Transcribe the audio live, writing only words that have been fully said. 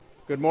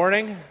Good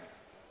morning.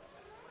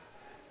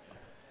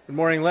 Good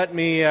morning. Let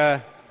me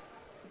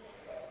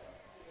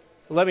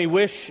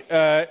wish you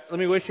a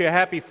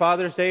happy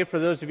Father's Day for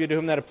those of you to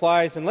whom that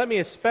applies, and let me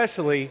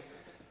especially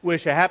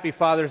wish a happy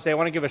Father's Day. I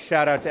want to give a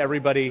shout out to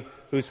everybody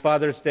whose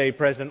Father's Day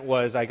present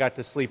was I got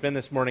to sleep in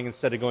this morning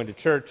instead of going to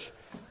church,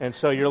 and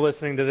so you're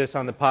listening to this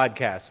on the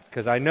podcast,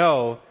 because I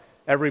know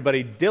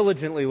everybody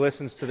diligently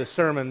listens to the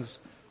sermons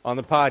on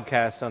the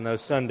podcast on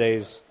those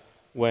Sundays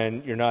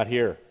when you're not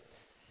here.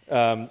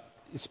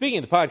 Speaking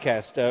of the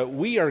podcast,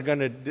 we are going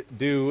to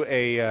do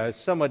a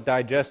somewhat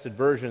digested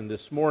version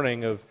this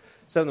morning of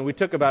something we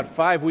took about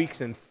 5 weeks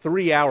and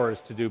 3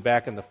 hours to do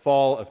back in the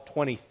fall of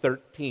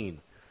 2013.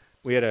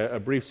 We had a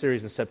brief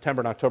series in September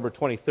and October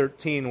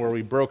 2013 where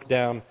we broke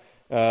down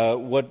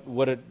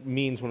what it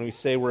means when we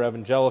say we're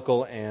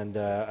evangelical, and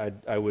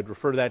I would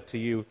refer that to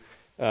you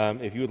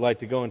if you would like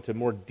to go into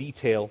more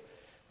detail.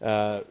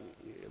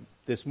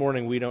 This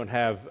morning we don't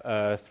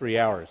have 3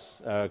 hours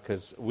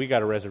because we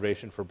got a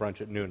reservation for brunch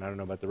at noon. I don't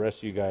know about the rest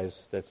of you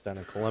guys. That's done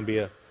in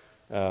Columbia.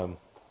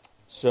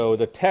 So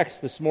the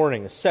text this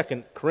morning is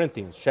 2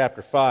 Corinthians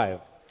chapter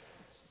 5,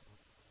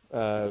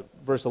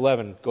 verse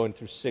 11, going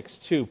through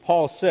 6:2.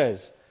 Paul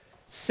says,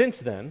 "Since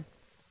then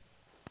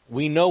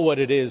we know what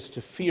it is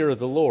to fear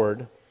the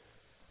Lord,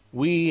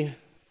 we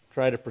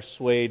try to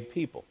persuade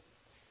people.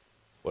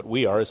 What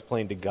we are is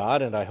plain to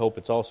God, and I hope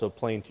it's also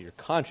plain to your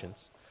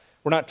conscience.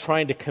 We're not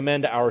trying to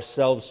commend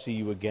ourselves to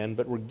you again,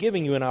 but we're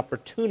giving you an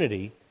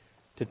opportunity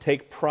to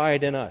take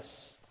pride in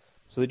us,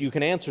 so that you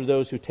can answer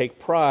those who take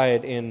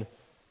pride in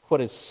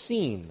what is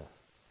seen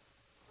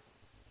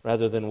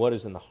rather than what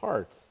is in the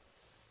heart.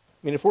 I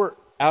mean, if we're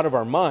out of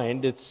our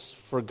mind, it's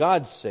for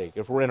God's sake.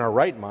 If we're in our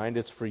right mind,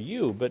 it's for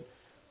you. But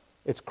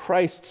it's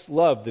Christ's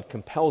love that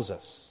compels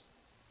us,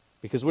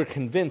 because we're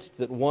convinced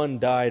that one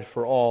died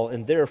for all,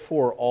 and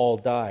therefore all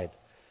died.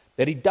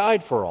 That he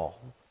died for all,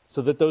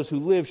 so that those who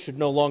live should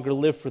no longer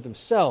live for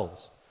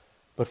themselves,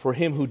 but for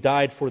him who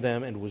died for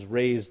them and was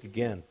raised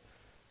again.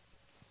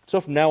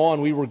 So from now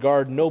on, we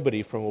regard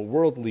nobody from a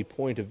worldly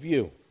point of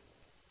view.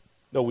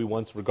 Though we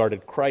once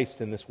regarded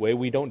Christ in this way,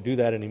 we don't do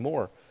that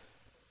anymore.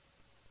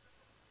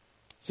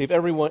 See, if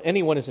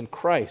anyone is in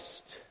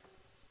Christ,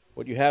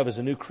 what you have is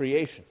a new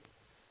creation.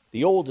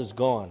 The old is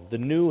gone, the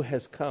new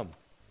has come.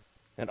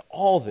 And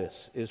all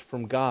this is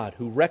from God,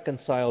 who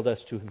reconciled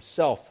us to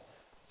himself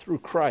through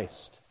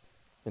Christ,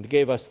 and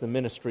gave us the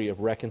ministry of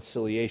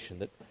reconciliation,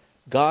 that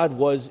God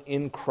was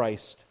in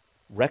Christ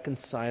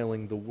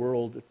reconciling the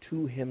world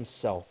to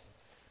himself,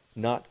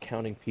 not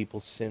counting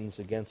people's sins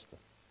against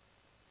them.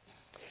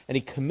 And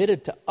he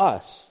committed to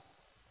us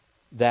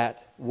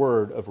that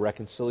word of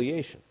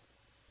reconciliation.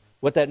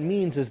 What that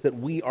means is that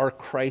we are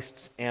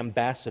Christ's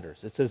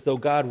ambassadors. It's as though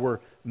God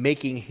were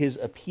making his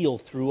appeal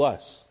through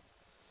us.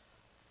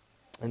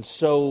 And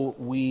so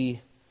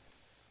we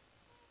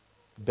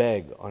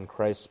beg on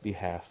Christ's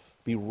behalf,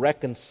 be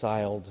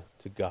reconciled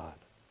to God.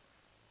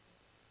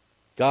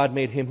 God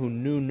made him who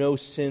knew no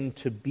sin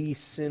to be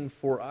sin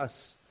for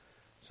us,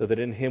 so that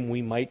in him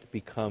we might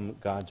become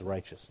God's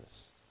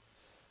righteousness.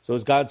 So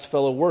as God's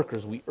fellow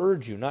workers, we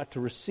urge you not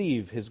to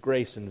receive his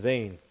grace in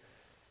vain.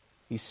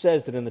 He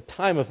says that in the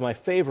time of my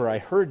favor I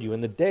heard you, in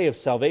the day of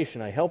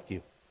salvation I helped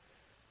you.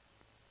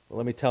 Well,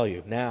 let me tell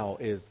you, now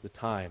is the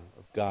time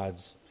of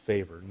God's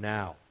favor.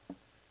 Now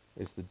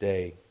is the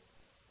day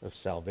of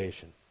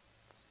salvation.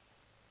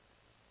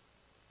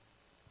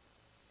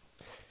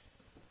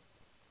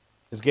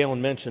 As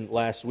Galen mentioned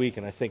last week,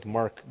 and I think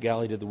Mark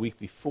Galley did the week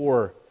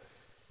before,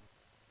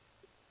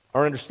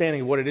 our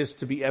understanding of what it is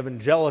to be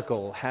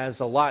evangelical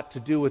has a lot to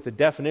do with the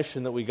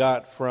definition that we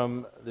got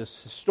from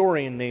this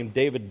historian named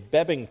David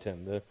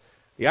Bebbington.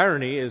 The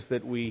irony is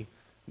that we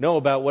know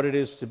about what it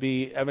is to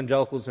be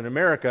evangelicals in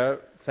America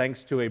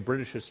thanks to a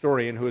British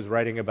historian who is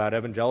writing about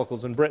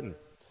evangelicals in Britain.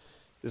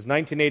 His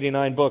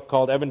 1989 book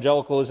called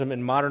Evangelicalism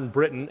in Modern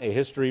Britain, A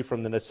History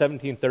from the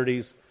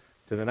 1730s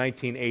to the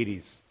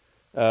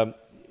 1980s.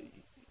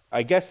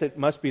 I guess it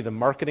must be the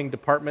marketing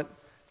department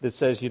that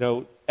says,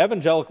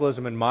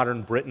 evangelicalism in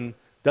modern Britain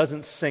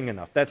doesn't sing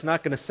enough. That's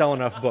not going to sell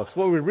enough books.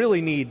 What we really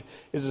need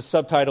is a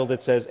subtitle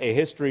that says, A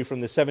History from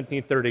the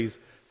 1730s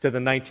to the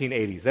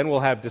 1980s. Then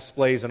we'll have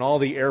displays in all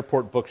the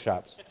airport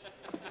bookshops.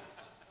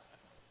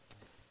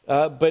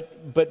 But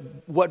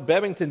what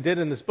Bebbington did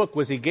in this book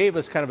was he gave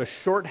us kind of a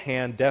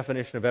shorthand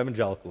definition of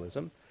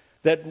evangelicalism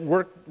that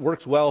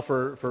works well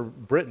for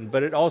Britain,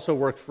 but it also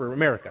works for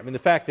America. I mean, the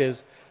fact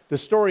is, the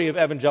story of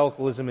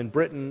evangelicalism in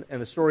Britain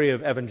and the story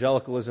of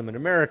evangelicalism in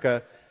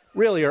America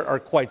really are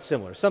quite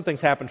similar. Something's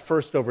happened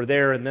first over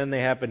there, and then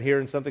they happen here,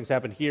 and something's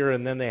happened here,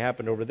 and then they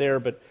happened over there.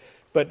 But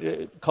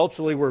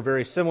culturally, we're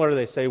very similar.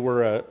 They say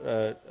we're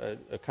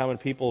a common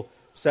people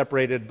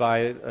separated by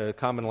a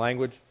common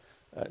language.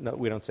 No,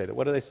 we don't say that.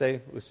 What do they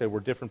say? We say we're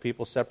different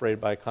people separated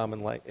by a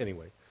common language.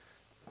 Anyway,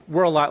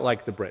 we're a lot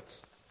like the Brits.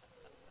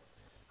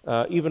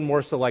 Even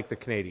more so like the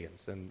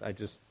Canadians. And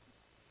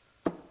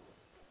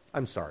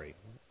I'm sorry.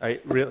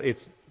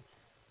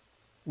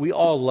 We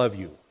all love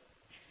you.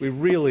 We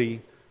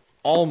really,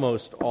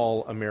 almost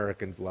all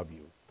Americans love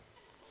you.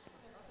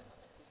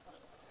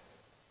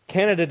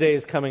 Canada Day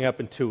is coming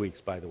up in 2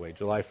 weeks, by the way,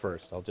 July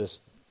 1st.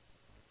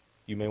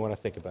 You may want to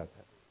think about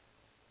that.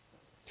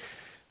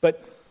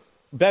 But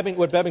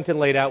what Bebbington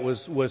laid out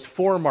was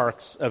 4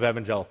 marks of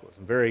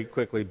evangelicalism. Very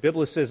quickly: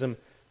 biblicism,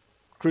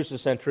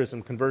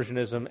 crucicentrism,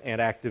 conversionism,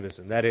 and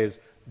activism. That is,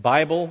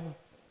 Bible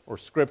or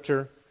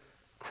Scripture,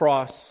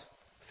 cross,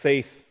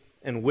 faith,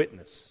 and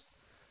witness.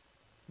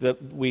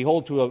 We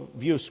hold to a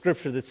view of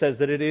Scripture that says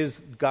that it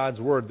is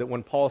God's Word, that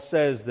when Paul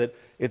says that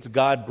it's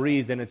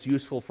God-breathed and it's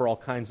useful for all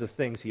kinds of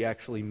things, he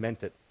actually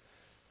meant it.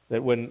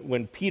 That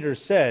when Peter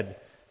said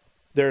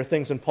there are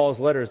things in Paul's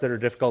letters that are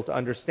difficult to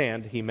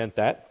understand, he meant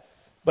that.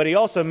 But he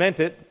also meant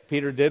it,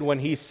 Peter did, when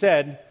he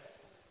said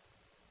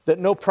that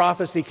no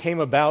prophecy came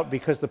about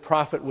because the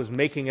prophet was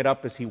making it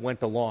up as he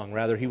went along.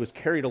 Rather, he was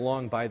carried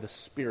along by the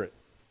Spirit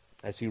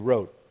as he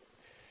wrote.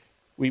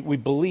 We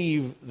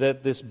believe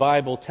that this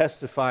Bible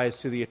testifies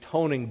to the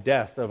atoning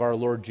death of our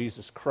Lord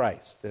Jesus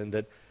Christ,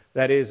 and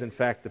that is, in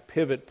fact, the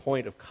pivot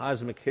point of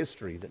cosmic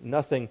history, that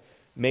nothing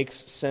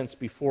makes sense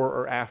before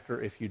or after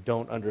if you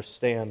don't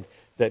understand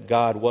that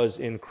God was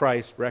in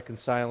Christ,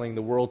 reconciling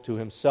the world to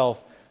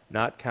himself,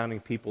 not counting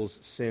people's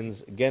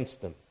sins against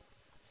them.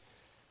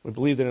 We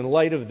believe that in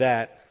light of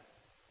that,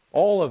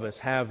 all of us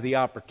have the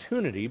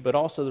opportunity, but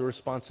also the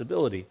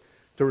responsibility,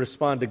 to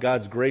respond to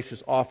God's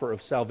gracious offer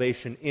of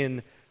salvation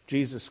in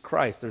Jesus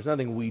Christ. There's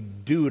nothing we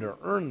do to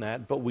earn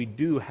that, but we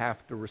do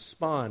have to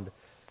respond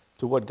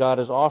to what God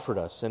has offered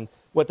us. And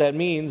what that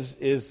means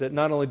is that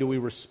not only do we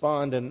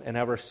respond and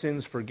have our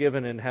sins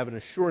forgiven and have an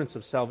assurance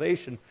of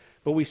salvation,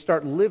 but we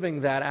start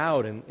living that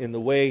out in the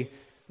way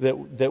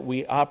that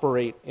we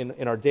operate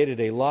in our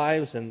day-to-day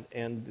lives,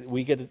 and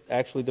we get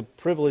actually the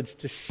privilege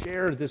to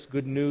share this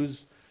good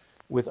news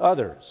with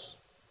others.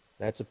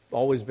 That's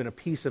always been a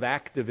piece of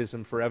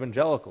activism for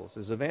evangelicals,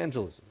 is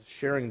evangelism,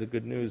 sharing the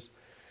good news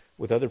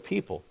with other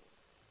people.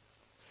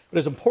 But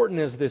as important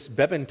as this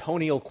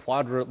Bebbingtonian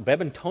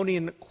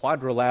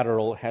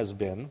quadrilateral has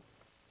been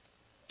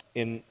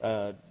in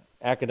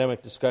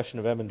academic discussion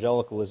of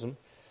evangelicalism,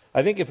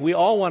 I think if we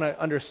all want to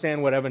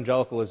understand what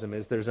evangelicalism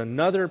is, there's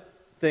another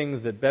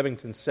thing that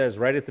Bebbington says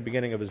right at the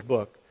beginning of his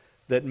book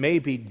that may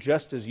be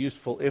just as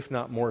useful, if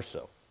not more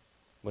so,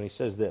 when he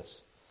says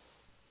this.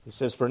 He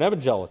says, for an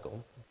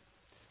evangelical,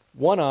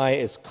 one eye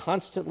is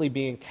constantly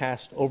being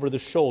cast over the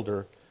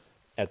shoulder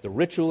at the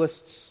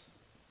ritualists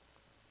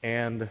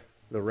and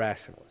the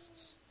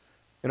rationalists.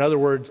 In other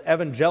words,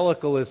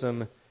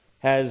 evangelicalism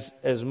has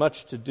as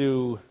much to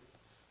do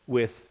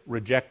with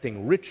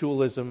rejecting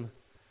ritualism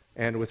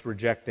and with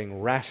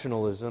rejecting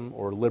rationalism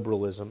or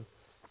liberalism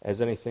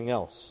as anything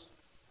else.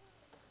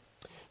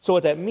 So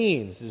what that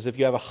means is if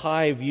you have a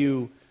high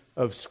view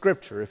of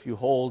Scripture, if you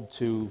hold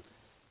to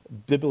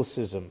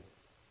biblicism,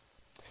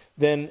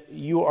 then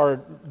you are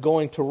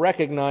going to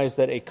recognize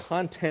that a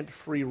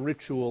content-free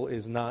ritual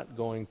is not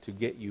going to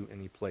get you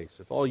any place.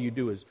 If all you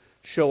do is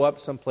show up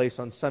someplace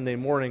on Sunday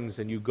mornings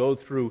and you go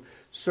through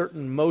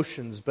certain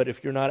motions, but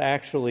if you're not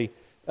actually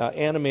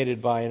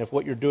animated by, and if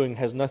what you're doing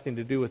has nothing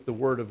to do with the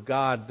Word of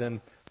God,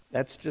 then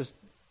that's just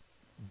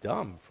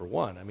dumb, for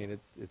one. I mean,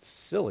 it's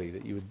silly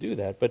that you would do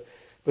that, but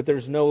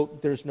there's no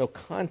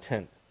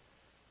content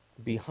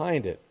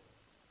behind it.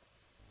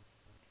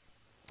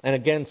 And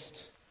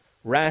against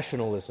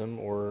rationalism,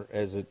 or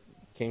as it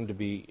came to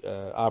be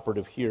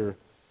operative here,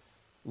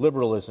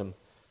 liberalism,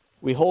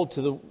 we hold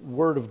to the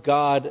Word of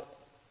God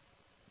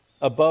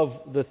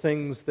above the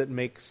things that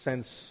make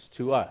sense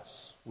to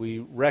us. We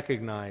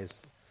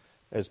recognize,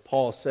 as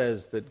Paul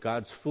says, that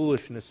God's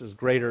foolishness is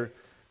greater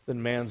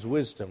than man's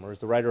wisdom. Or as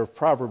the writer of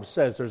Proverbs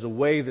says, there's a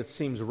way that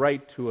seems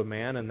right to a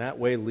man, and that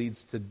way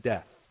leads to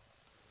death.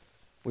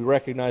 We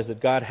recognize that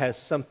God has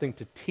something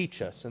to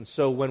teach us. And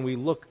so when we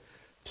look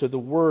to the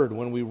Word,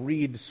 when we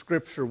read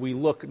Scripture, we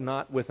look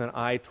not with an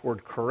eye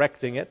toward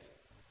correcting it.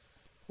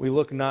 We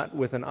look not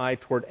with an eye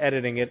toward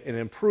editing it and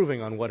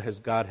improving on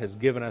what God has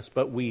given us,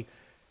 but we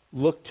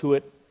look to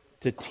it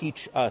to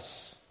teach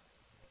us.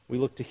 We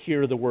look to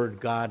hear the Word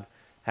God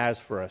has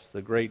for us.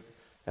 The great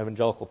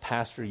evangelical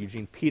pastor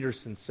Eugene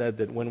Peterson said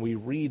that when we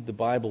read the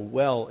Bible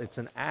well, it's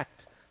an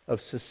act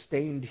of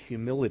sustained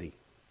humility.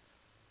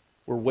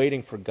 We're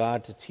waiting for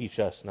God to teach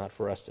us, not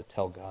for us to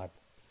tell God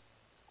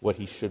what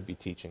He should be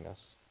teaching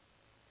us.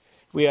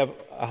 If we have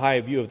a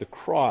high view of the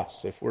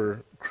cross, if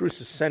we're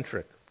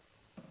crucicentric,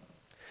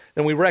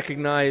 then we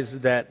recognize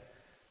that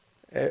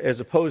as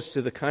opposed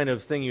to the kind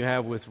of thing you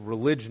have with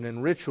religion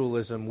and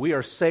ritualism, we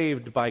are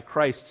saved by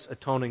Christ's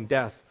atoning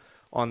death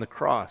on the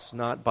cross,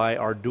 not by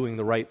our doing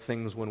the right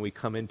things when we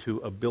come into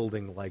a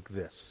building like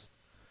this.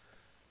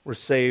 We're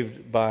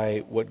saved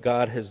by what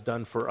God has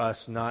done for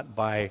us, not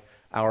by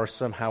our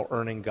somehow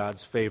earning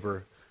God's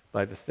favor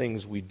by the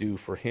things we do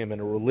for Him in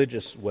a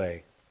religious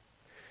way.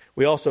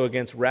 We also,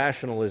 against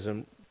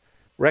rationalism,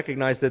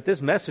 recognize that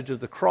this message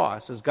of the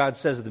cross, as God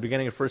says at the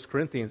beginning of 1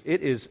 Corinthians,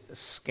 it is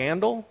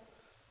scandal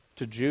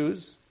to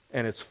Jews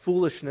and it's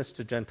foolishness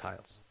to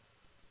Gentiles.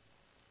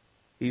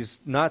 He's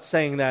not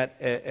saying that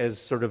as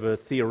sort of a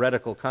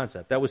theoretical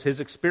concept. That was his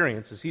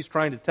experience as he's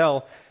trying to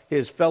tell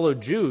his fellow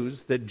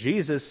Jews that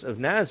Jesus of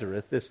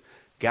Nazareth, this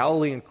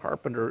Galilean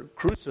carpenter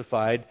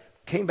crucified,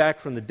 came back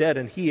from the dead,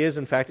 and he is,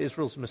 in fact,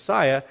 Israel's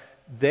Messiah.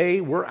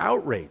 They were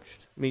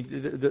outraged. I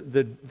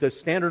mean, the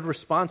standard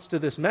response to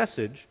this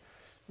message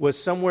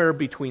was somewhere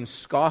between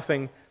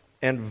scoffing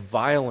and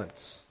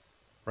violence,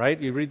 right?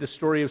 You read the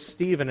story of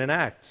Stephen in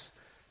Acts.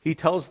 He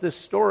tells this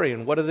story,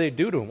 and what do they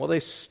do to him? Well,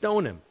 they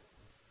stone him.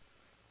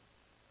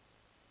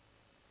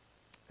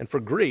 And for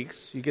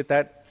Greeks, you get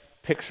that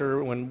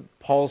picture when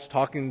Paul's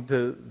talking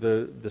to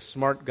the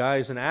smart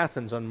guys in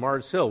Athens on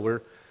Mars Hill.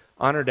 We're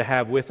honored to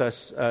have with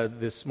us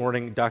this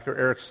morning Dr.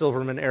 Eric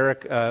Silverman.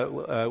 Eric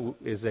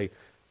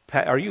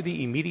are you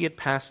the immediate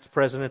past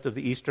president of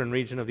the Eastern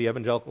region of the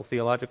Evangelical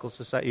Theological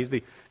Society? He's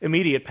the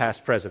immediate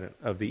past president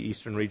of the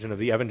Eastern region of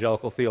the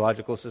Evangelical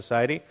Theological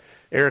Society.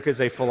 Eric is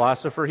a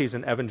philosopher. He's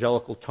an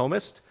evangelical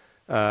Thomist.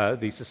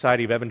 The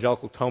Society of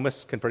Evangelical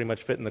Thomists can pretty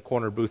much fit in the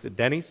corner booth at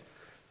Denny's.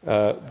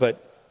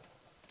 But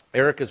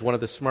Eric is one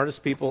of the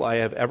smartest people I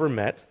have ever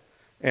met.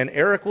 And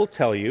Eric will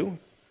tell you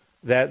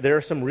that there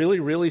are some really,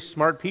 really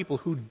smart people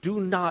who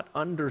do not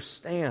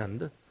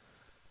understand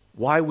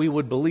why we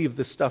would believe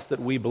the stuff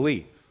that we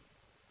believe.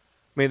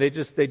 I mean,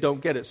 they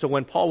don't get it. So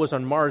when Paul was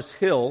on Mars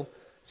Hill,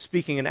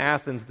 speaking in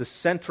Athens, the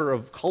center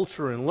of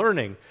culture and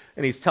learning,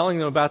 and he's telling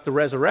them about the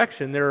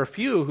resurrection, there are a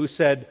few who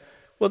said,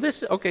 well,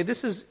 this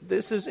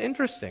is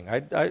interesting.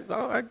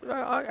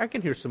 I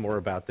can hear some more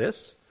about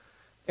this.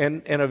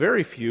 And a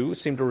very few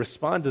seemed to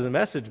respond to the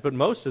message, but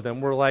most of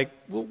them were like,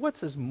 well,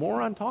 what's this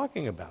moron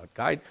talking about?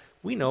 Guy,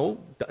 we know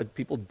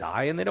people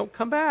die and they don't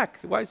come back.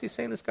 Why is he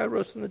saying this guy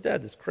rose from the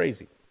dead? That's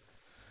crazy.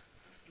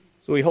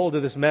 So we hold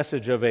to this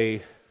message of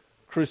a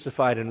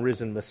crucified and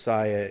risen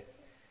Messiah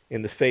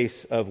in the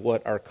face of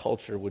what our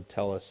culture would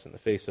tell us, in the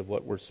face of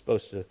what we're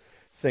supposed to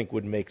think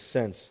would make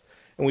sense.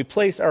 And we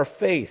place our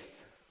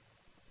faith.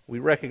 We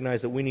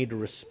recognize that we need to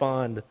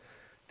respond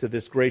to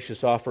this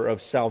gracious offer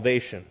of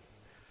salvation.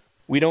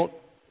 We don't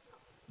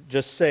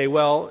just say,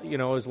 well,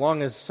 as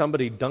long as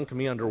somebody dunked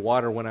me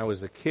underwater when I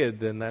was a kid,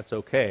 then that's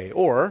okay.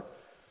 Or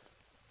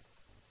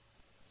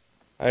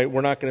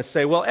we're not going to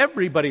say, well,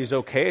 everybody's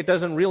okay. It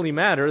doesn't really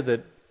matter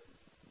that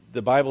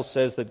the Bible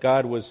says that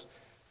God was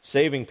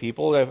saving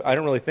people. I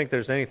don't really think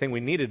there's anything we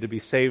needed to be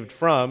saved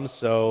from,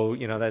 so,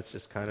 that's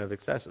just kind of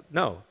excessive.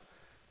 No,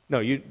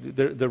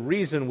 the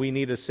reason we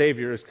need a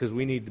Savior is because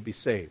we need to be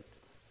saved.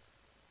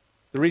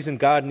 The reason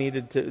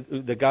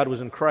that God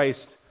was in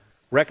Christ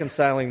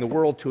reconciling the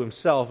world to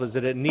himself is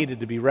that it needed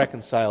to be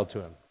reconciled to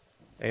him.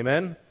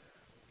 Amen?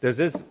 Does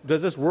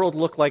this world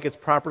look like it's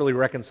properly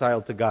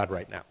reconciled to God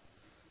right now?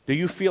 Do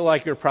you feel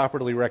like you're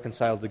properly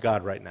reconciled to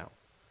God right now?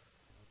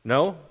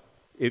 No?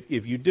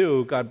 If you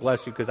do, God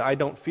bless you, because I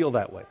don't feel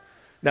that way.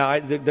 Now,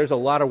 there's a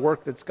lot of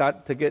work that's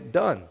got to get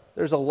done.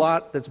 There's a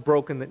lot that's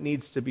broken that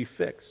needs to be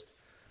fixed.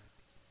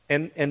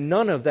 And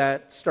none of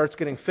that starts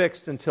getting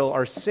fixed until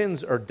our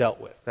sins are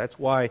dealt with. That's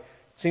why it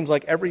seems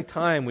like every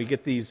time we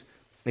get these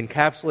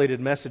encapsulated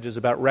messages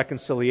about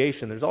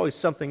reconciliation, there's always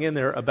something in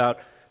there about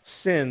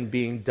sin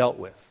being dealt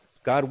with.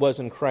 God was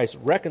in Christ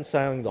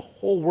reconciling the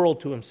whole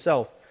world to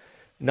himself,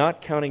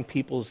 not counting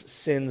people's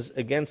sins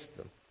against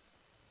them.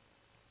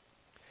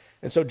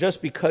 And so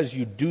just because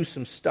you do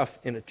some stuff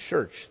in a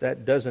church,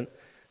 that doesn't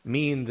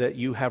mean that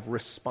you have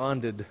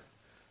responded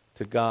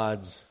to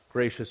God's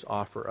gracious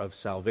offer of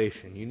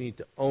salvation. You need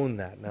to own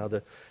that. Now,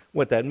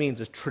 what that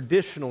means is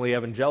traditionally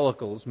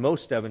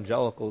most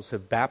evangelicals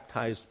have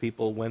baptized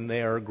people when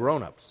they are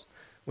grown-ups,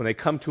 when they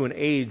come to an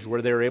age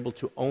where they're able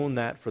to own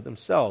that for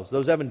themselves.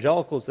 Those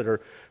evangelicals that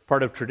are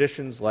part of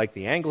traditions like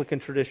the Anglican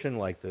tradition,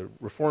 like the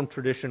Reformed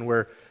tradition,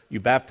 where you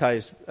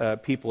baptize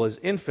people as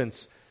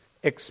infants,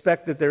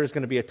 expect that there is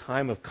going to be a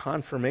time of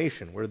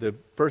confirmation where the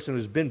person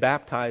who's been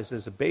baptized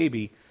as a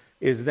baby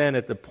is then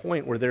at the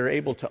point where they're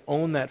able to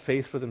own that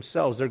faith for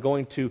themselves. They're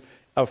going to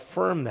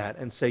affirm that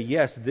and say,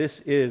 yes,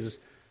 this is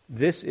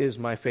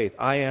my faith.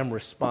 I am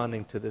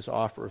responding to this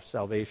offer of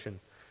salvation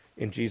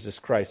in Jesus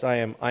Christ. I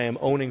am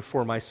owning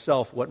for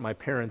myself what my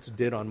parents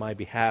did on my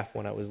behalf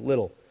when I was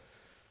little.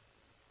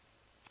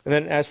 And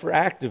then as for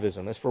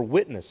activism, as for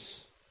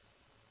witness,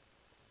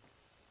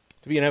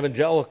 to be an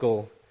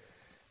evangelical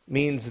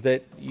means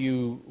that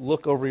you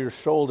look over your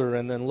shoulder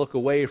and then look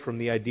away from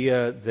the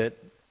idea that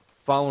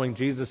following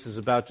Jesus is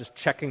about just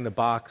checking the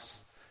box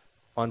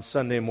on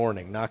Sunday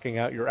morning, knocking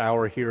out your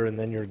hour here and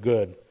then you're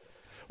good.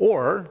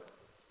 Or,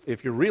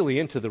 if you're really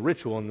into the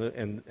ritual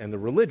and the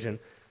religion,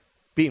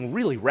 being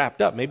really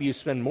wrapped up. Maybe you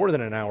spend more than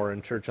an hour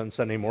in church on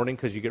Sunday morning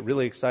because you get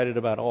really excited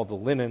about all the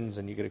linens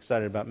and you get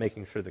excited about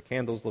making sure the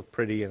candles look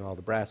pretty and all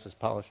the brass is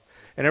polished.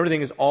 And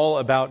everything is all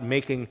about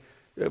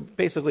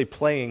basically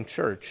playing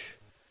church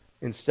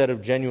instead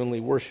of genuinely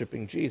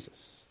worshiping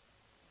Jesus.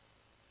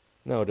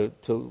 No,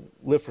 to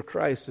live for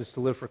Christ is to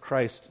live for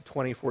Christ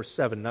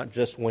 24/7, not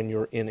just when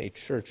you're in a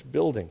church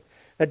building.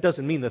 That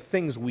doesn't mean the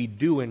things we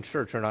do in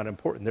church are not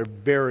important. They're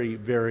very,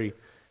 very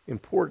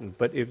important.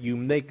 But if you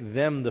make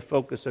them the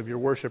focus of your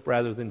worship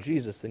rather than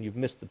Jesus, then you've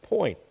missed the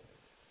point.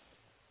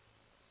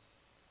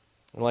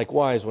 And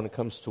likewise, when it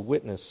comes to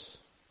witness,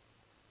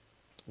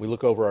 we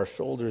look over our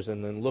shoulders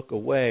and then look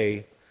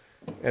away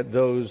at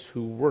those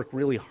who work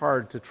really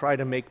hard to try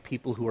to make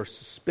people who are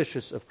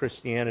suspicious of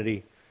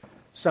Christianity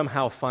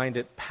somehow find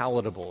it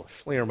palatable.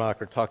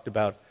 Schleiermacher talked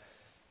about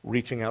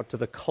reaching out to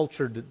the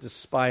cultured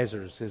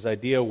despisers. His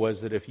idea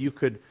was that if you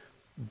could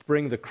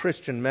bring the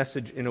Christian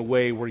message in a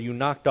way where you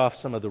knocked off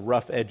some of the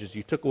rough edges,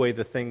 you took away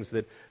the things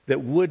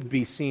that would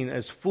be seen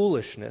as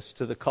foolishness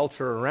to the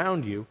culture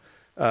around you,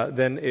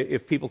 then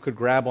if people could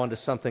grab onto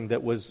something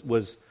that was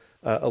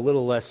a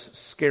little less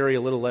scary,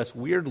 a little less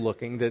weird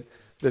looking, that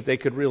they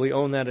could really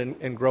own that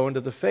and grow into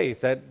the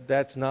faith.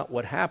 That's not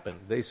what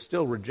happened. They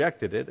still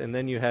rejected it, and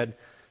then you had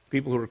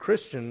people who were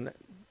Christian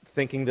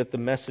thinking that the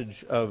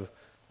message of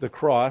the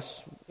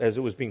cross, as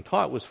it was being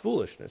taught, was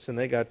foolishness, and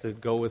they got to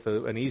go with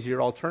an easier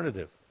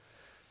alternative.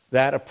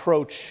 That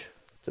approach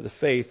to the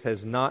faith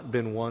has not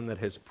been one that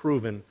has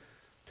proven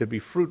to be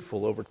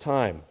fruitful over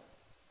time.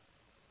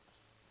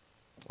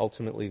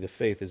 Ultimately, the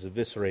faith is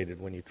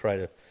eviscerated when you try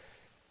to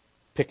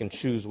pick and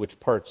choose which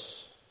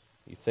parts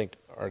you think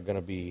are going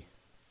to be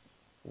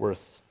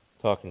worth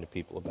talking to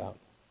people about.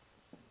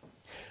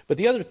 But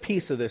the other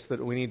piece of this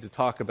that we need to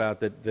talk about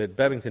that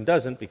Bebbington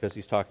doesn't, because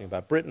he's talking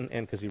about Britain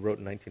and because he wrote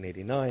in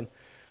 1989,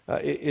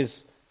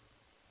 is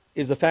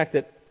the fact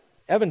that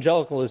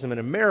evangelicalism in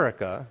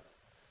America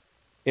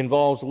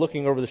involves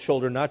looking over the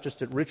shoulder not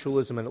just at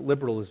ritualism and at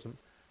liberalism,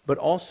 but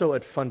also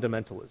at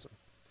fundamentalism.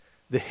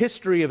 The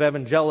history of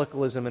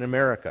evangelicalism in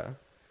America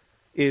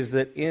is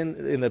that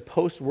in the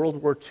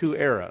post-World War II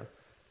era,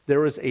 there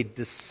was a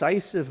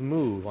decisive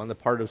move on the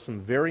part of some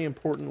very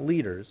important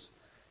leaders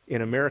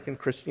in American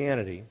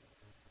Christianity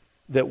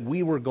that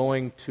we were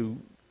going to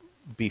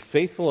be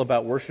faithful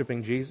about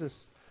worshiping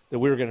Jesus, that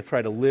we were going to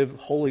try to live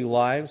holy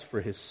lives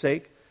for his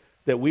sake,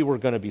 that we were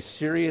going to be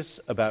serious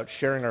about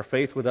sharing our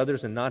faith with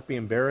others and not be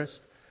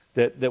embarrassed,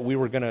 that we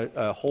were going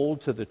to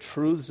hold to the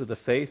truths of the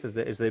faith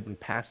as they've been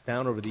passed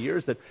down over the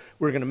years, that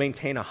we were going to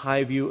maintain a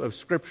high view of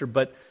Scripture,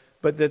 but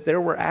that there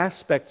were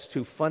aspects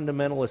to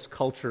fundamentalist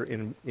culture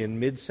in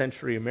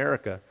mid-century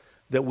America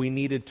that we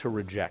needed to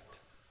reject.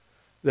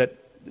 That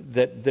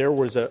there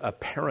was a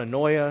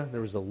paranoia,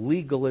 there was a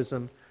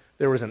legalism,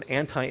 there was an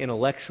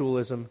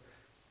anti-intellectualism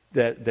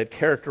that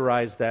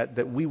characterized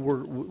that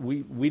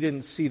we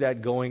didn't see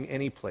that going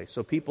anyplace.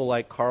 So people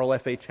like Carl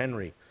F.H.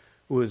 Henry,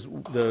 who was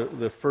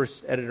the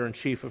first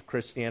editor-in-chief of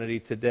Christianity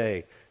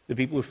Today, the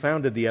people who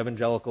founded the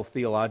Evangelical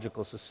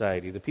Theological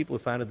Society, the people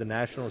who founded the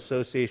National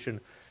Association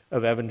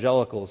of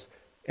Evangelicals,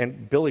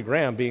 and Billy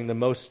Graham being the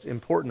most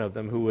important of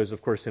them, who was,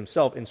 of course,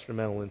 himself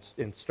instrumental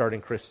in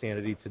starting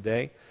Christianity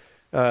Today.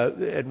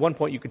 At one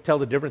point, you could tell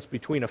the difference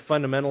between a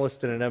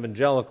fundamentalist and an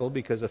evangelical,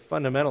 because a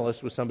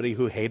fundamentalist was somebody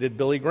who hated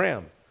Billy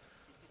Graham.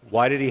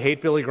 Why did he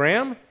hate Billy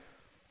Graham?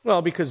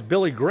 Well, because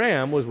Billy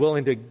Graham was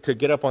willing to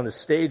get up on the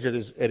stage at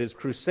his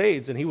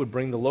crusades, and he would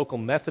bring the local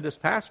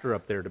Methodist pastor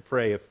up there to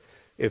pray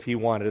if he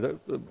wanted.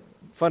 The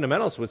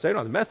fundamentalists would say,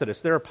 no, the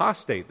Methodists, they're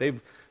apostate.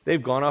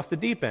 They've gone off the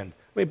deep end.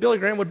 I mean, Billy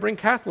Graham would bring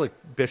Catholic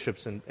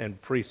bishops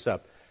and priests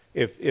up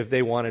if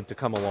they wanted to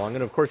come along.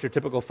 And of course, your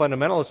typical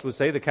fundamentalist would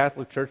say the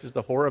Catholic Church is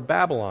the whore of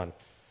Babylon.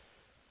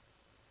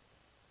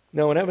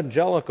 No, an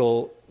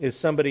evangelical is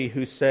somebody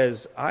who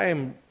says, I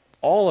am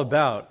all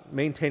about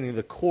maintaining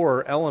the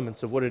core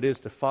elements of what it is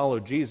to follow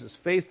Jesus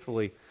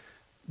faithfully,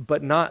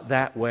 but not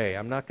that way.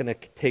 I'm not going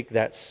to take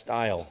that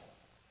style.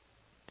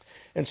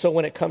 And so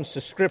when it comes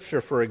to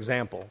Scripture, for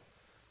example,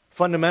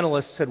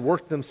 fundamentalists had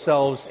worked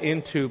themselves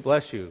into,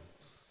 bless you,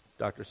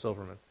 Dr.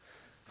 Silverman,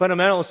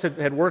 fundamentalists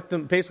had worked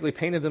them, basically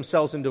painted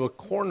themselves into a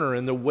corner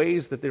in the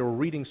ways that they were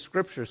reading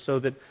Scripture, so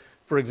that,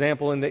 for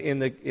example, in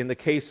the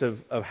case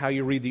of how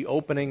you read the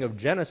opening of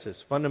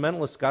Genesis,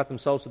 fundamentalists got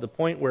themselves to the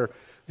point where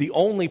the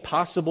only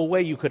possible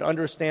way you could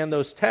understand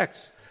those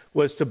texts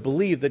was to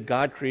believe that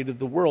God created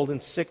the world in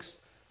 6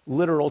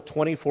 literal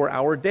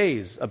 24-hour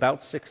days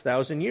about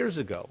 6,000 years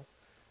ago.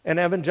 And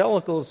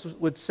evangelicals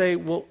would say,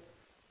 well,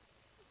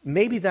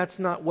 maybe that's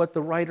not what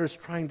the writer's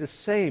trying to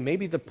say.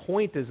 Maybe the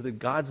point is that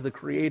God's the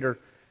creator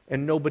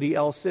and nobody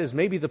else is.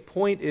 Maybe the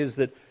point is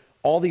that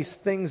all these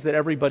things that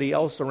everybody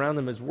else around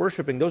them is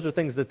worshiping, those are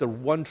things that the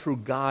one true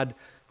God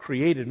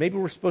created. Maybe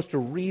we're supposed to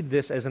read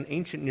this as an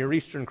ancient Near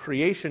Eastern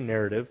creation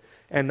narrative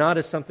and not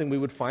as something we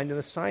would find in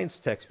a science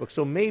textbook.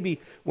 So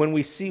maybe when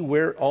we see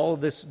where all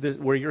of this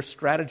where your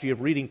strategy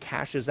of reading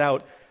cashes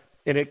out,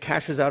 and it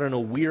cashes out in a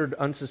weird,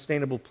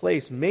 unsustainable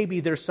place,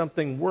 maybe there's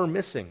something we're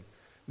missing.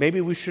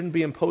 Maybe we shouldn't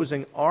be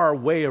imposing our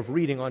way of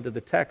reading onto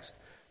the text.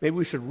 Maybe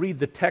we should read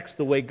the text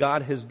the way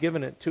God has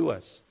given it to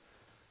us.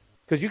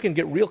 Because you can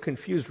get real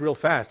confused real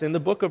fast. In the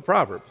book of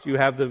Proverbs, you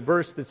have the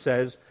verse that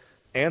says,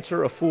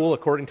 answer a fool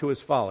according to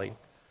his folly.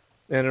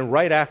 And then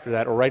right after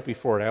that, or right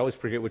before it, I always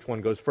forget which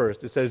one goes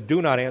first, it says,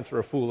 do not answer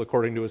a fool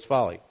according to his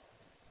folly.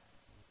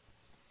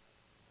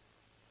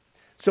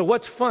 So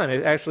what's fun,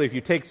 actually, if you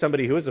take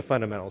somebody who is a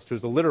fundamentalist,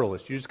 who's a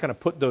literalist, you just kind of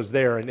put those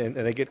there and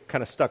they get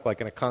kind of stuck like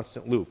in a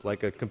constant loop,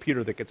 like a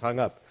computer that gets hung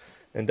up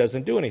and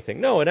doesn't do anything.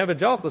 No, an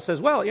evangelical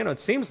says, well, it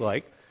seems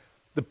like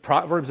The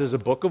Proverbs is a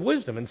book of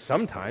wisdom, and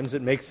sometimes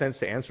it makes sense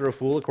to answer a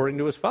fool according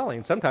to his folly,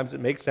 and sometimes it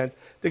makes sense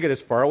to get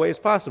as far away as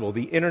possible.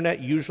 The internet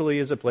usually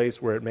is a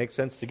place where it makes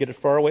sense to get as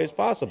far away as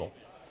possible.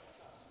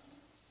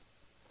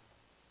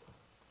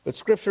 But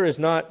Scripture is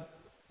not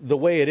the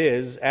way it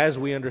is as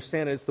we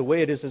understand it. It's the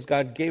way it is as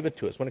God gave it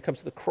to us. When it comes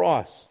to the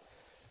cross,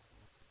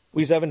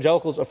 we as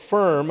evangelicals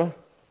affirm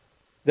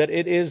that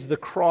it is the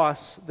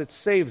cross that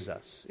saves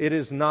us. It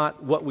is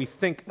not what we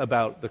think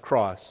about the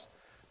cross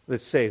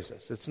that saves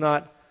us. It's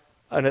not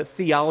a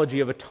theology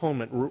of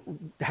atonement,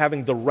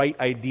 having the right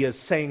ideas,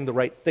 saying the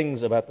right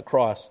things about the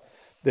cross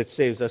that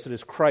saves us. It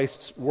is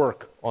Christ's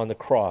work on the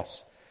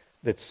cross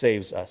that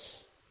saves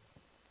us.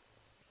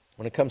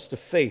 When it comes to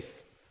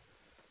faith,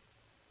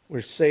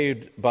 we're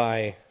saved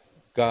by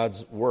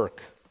God's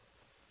work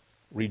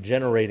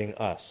regenerating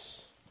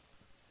us.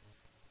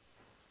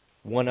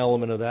 One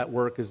element of that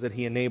work is that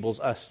He enables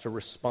us to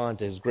respond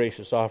to His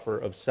gracious offer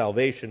of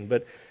salvation.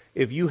 But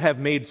if you have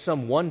made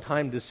some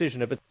one-time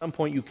decision, if at some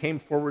point you came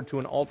forward to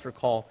an altar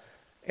call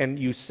and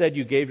you said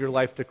you gave your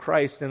life to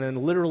Christ, and then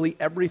literally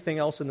everything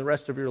else in the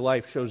rest of your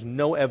life shows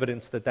no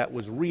evidence that that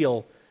was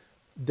real,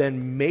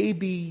 then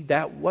maybe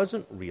that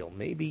wasn't real.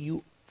 Maybe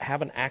you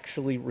haven't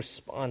actually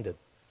responded.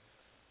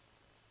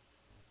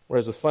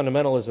 Whereas with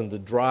fundamentalism, the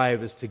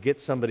drive is to get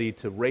somebody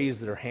to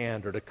raise their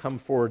hand or to come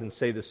forward and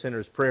say the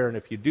sinner's prayer, and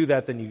if you do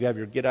that, then you have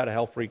your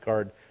get-out-of-hell-free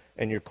card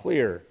and you're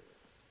clear.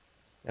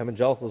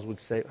 Evangelicals would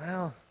say,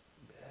 well,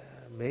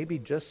 maybe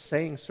just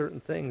saying certain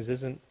things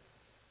isn't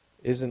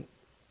going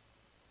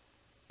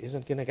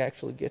to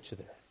actually get you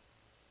there.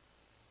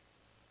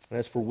 And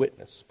as for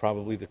witness,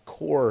 probably the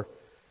core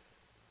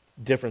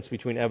difference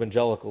between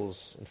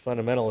evangelicals and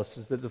fundamentalists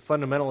is that the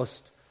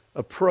fundamentalist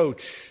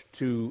approach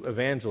to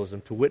evangelism,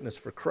 to witness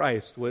for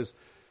Christ, was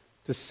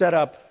to set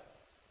up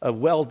a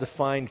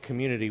well-defined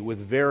community with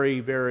very,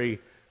 very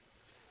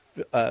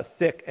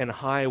thick and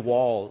high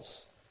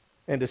walls,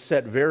 and to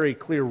set very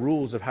clear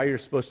rules of how you're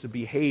supposed to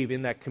behave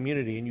in that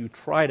community. And you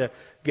try to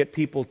get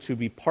people to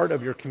be part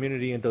of your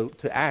community and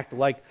to act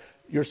like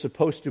you're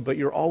supposed to, but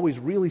you're always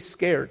really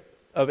scared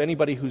of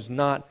anybody who's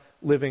not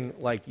living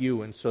like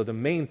you. And so the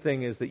main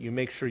thing is that you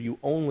make sure you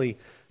only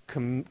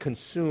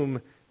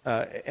consume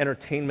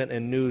entertainment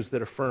and news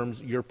that affirms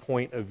your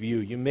point of view.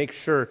 You make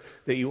sure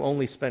that you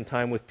only spend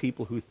time with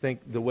people who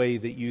think the way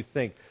that you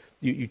think.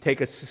 You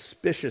take a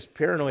suspicious,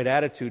 paranoid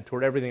attitude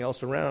toward everything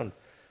else around.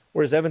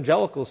 Whereas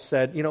evangelicals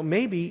said,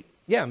 maybe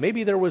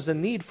there was a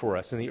need for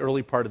us in the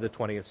early part of the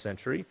 20th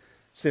century,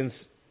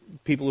 since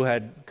people who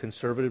had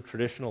conservative,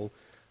 traditional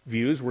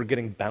views were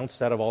getting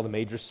bounced out of all the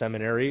major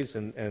seminaries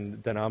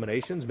and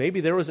denominations.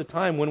 Maybe there was a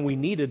time when we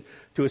needed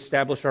to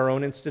establish our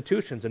own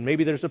institutions, and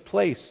maybe there's a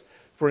place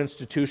for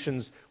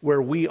institutions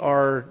where we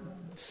are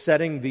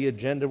setting the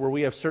agenda, where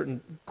we have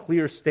certain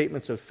clear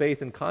statements of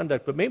faith and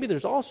conduct, but maybe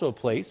there's also a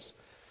place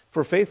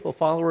for faithful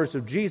followers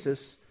of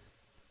Jesus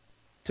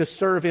to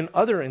serve in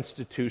other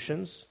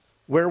institutions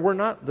where we're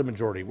not the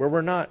majority, where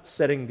we're not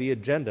setting the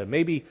agenda.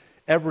 Maybe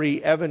every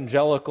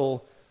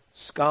evangelical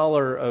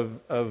scholar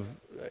of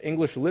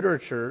English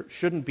literature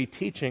shouldn't be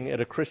teaching at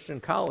a Christian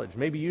college.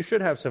 Maybe you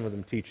should have some of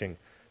them teaching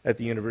at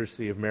the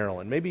University of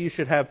Maryland. Maybe you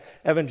should have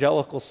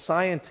evangelical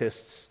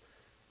scientists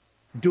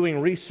doing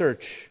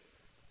research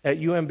at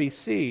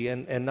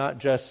UMBC and not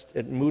just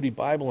at Moody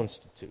Bible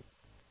Institute.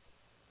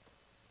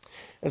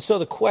 And so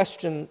the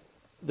question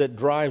that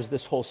drives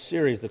this whole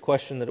series, the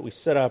question that we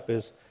set up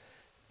is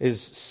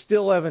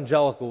still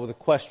evangelical with a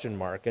question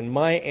mark. And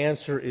my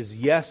answer is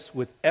yes,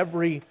 with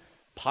every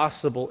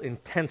possible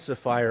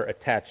intensifier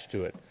attached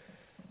to it.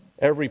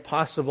 Every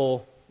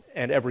possible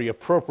and every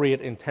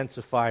appropriate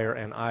intensifier,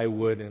 and I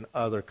would, in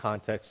other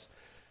contexts,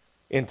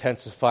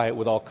 intensify it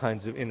with all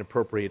kinds of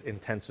inappropriate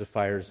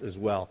intensifiers as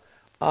well.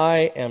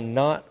 I am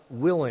not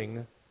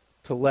willing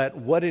to let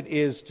what it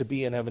is to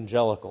be an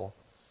evangelical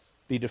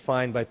be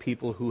defined by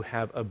people who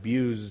have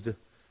abused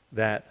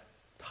that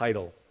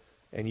title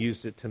and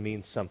used it to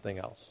mean something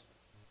else.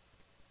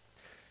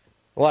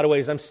 In a lot of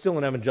ways, I'm still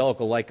an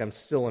evangelical like I'm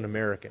still an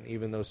American,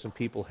 even though some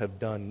people have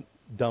done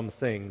dumb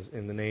things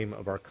in the name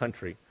of our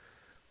country.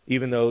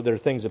 Even though there are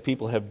things that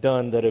people have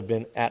done that have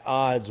been at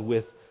odds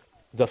with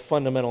the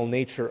fundamental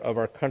nature of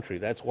our country.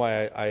 That's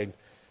why I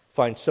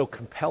find so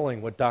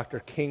compelling what Dr.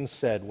 King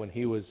said when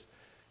he was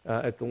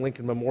at the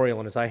Lincoln Memorial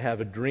in his I Have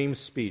a Dream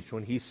speech,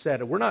 when he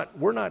said, we're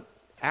not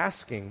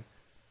asking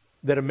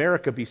that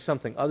America be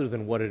something other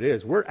than what it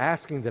is. We're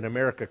asking that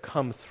America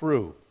come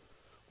through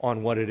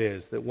on what it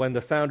is. That when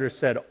the founders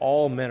said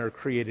all men are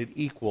created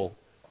equal,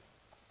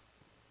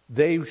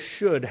 they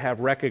should have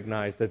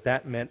recognized that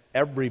that meant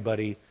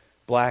everybody,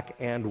 black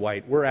and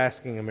white. We're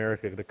asking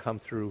America to come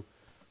through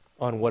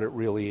on what it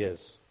really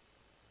is.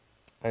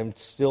 I'm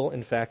still,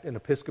 in fact, an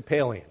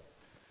Episcopalian,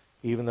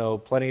 even though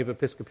plenty of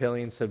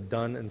Episcopalians have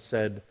done and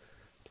said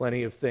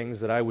plenty of things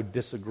that I would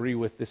disagree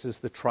with. This is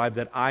the tribe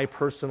that I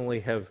personally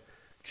have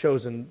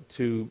chosen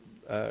to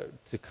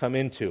come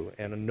into,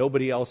 and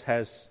nobody else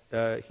has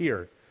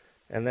here,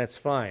 and that's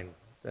fine.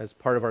 That's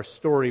part of our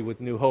story with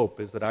New Hope,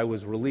 is that I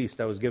was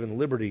released, I was given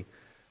liberty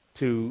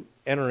to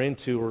enter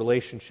into a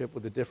relationship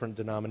with a different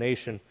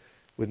denomination,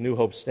 with New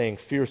Hope staying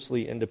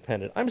fiercely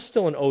independent. I'm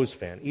still an O's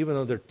fan, even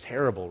though they're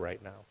terrible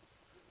right now.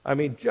 I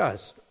mean,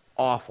 just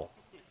awful.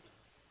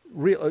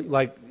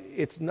 Like,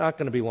 it's not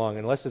going to be long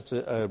unless it's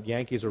a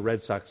Yankees or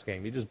Red Sox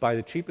game. You just buy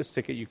the cheapest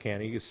ticket you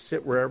can. You can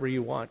sit wherever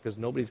you want because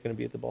nobody's going to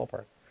be at the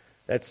ballpark.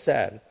 That's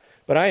sad.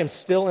 But I am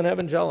still an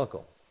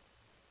evangelical.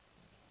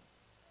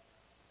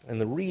 And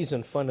the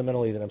reason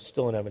fundamentally that I'm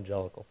still an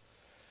evangelical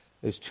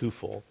is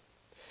twofold.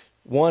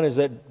 One is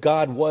that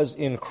God was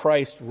in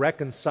Christ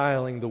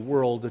reconciling the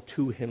world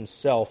to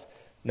himself,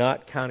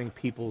 not counting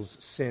people's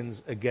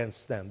sins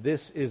against them.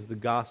 This is the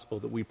gospel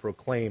that we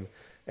proclaim.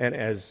 And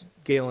as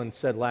Galen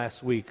said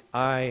last week,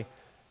 I,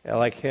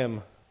 like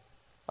him,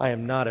 I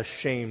am not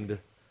ashamed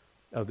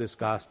of this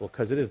gospel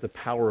because it is the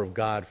power of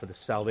God for the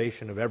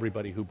salvation of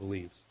everybody who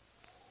believes.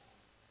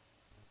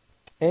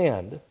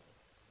 And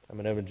I'm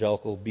an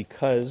evangelical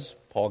because,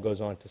 Paul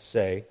goes on to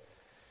say,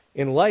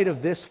 in light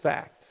of this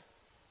fact,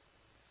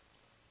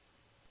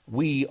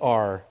 we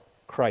are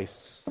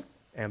Christ's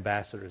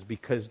ambassadors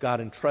because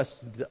God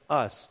entrusted to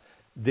us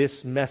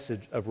this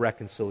message of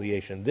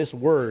reconciliation, this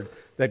word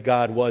that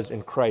God was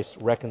in Christ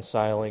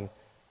reconciling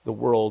the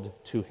world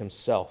to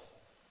himself.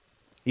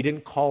 He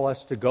didn't call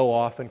us to go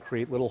off and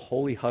create little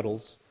holy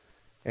huddles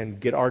and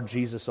get our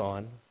Jesus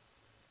on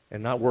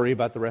and not worry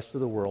about the rest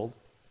of the world.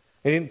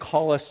 He didn't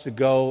call us to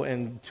go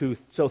and to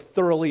so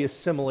thoroughly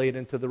assimilate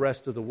into the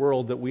rest of the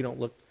world that we don't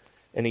look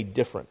any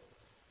different.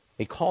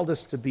 He called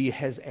us to be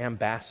his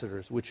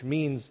ambassadors, which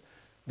means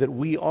that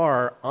we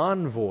are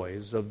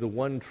envoys of the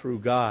one true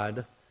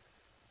God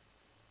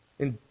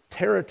in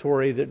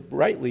territory that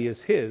rightly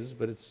is his,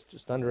 but it's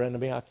just under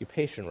enemy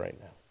occupation right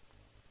now.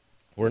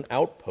 We're an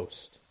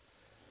outpost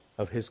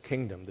of his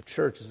kingdom. The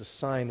church is a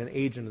sign and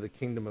agent of the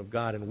kingdom of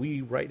God, and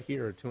we right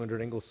here at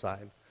 200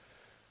 Ingleside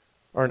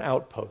are an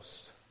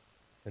outpost.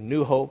 And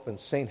New Hope and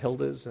St.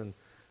 Hilda's and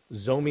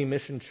Zomi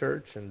Mission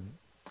Church and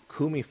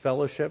Kumi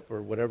Fellowship,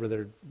 or whatever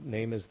their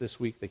name is this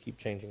week, they keep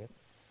changing it.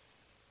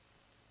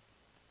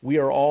 We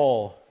are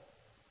all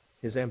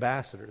his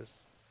ambassadors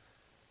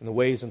in the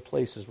ways and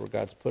places where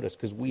God's put us,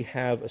 because we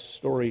have a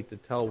story to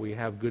tell. We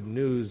have good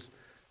news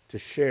to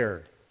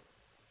share.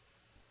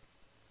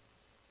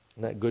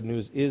 And that good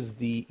news is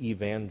the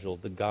evangel,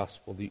 the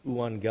gospel, the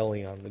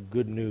euangelion, the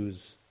good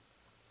news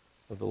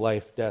of the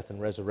life, death,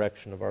 and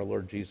resurrection of our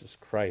Lord Jesus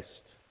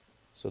Christ,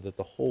 so that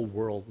the whole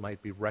world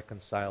might be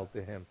reconciled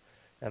to him.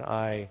 And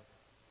I,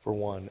 for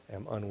one,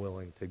 am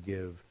unwilling to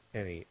give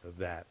any of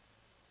that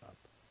up.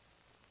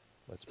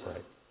 Let's pray.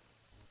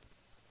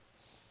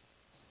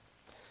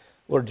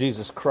 Lord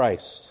Jesus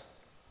Christ,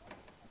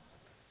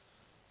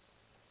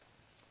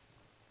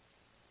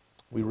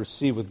 we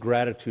receive with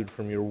gratitude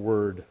from your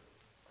word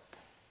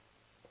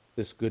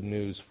this good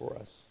news for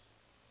us,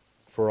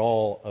 for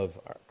all of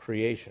our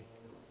creation.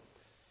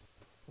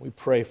 We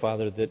pray,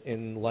 Father, that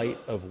in light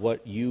of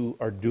what you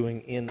are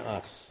doing in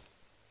us,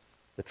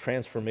 the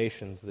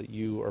transformations that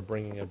you are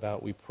bringing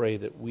about, we pray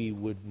that we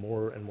would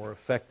more and more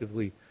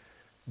effectively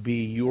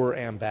be your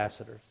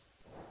ambassadors,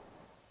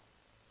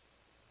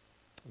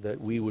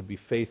 that we would be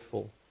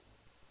faithful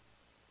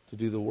to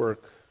do the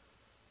work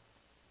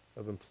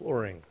of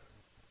imploring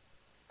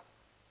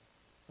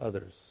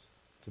others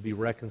to be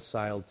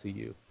reconciled to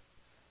you.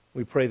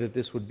 We pray that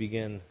this would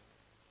begin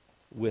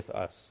with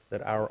us,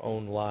 that our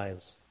own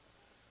lives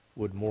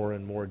would more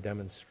and more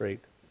demonstrate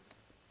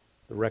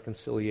the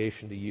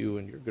reconciliation to you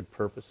and your good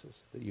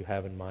purposes that you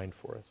have in mind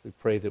for us. We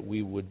pray that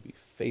we would be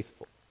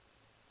faithful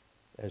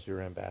as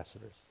your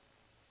ambassadors.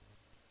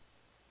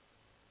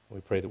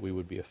 We pray that we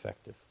would be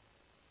effective.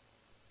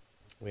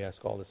 We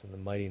ask all this in the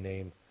mighty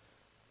name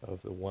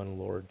of the one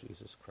Lord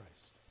Jesus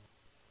Christ.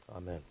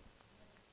 Amen.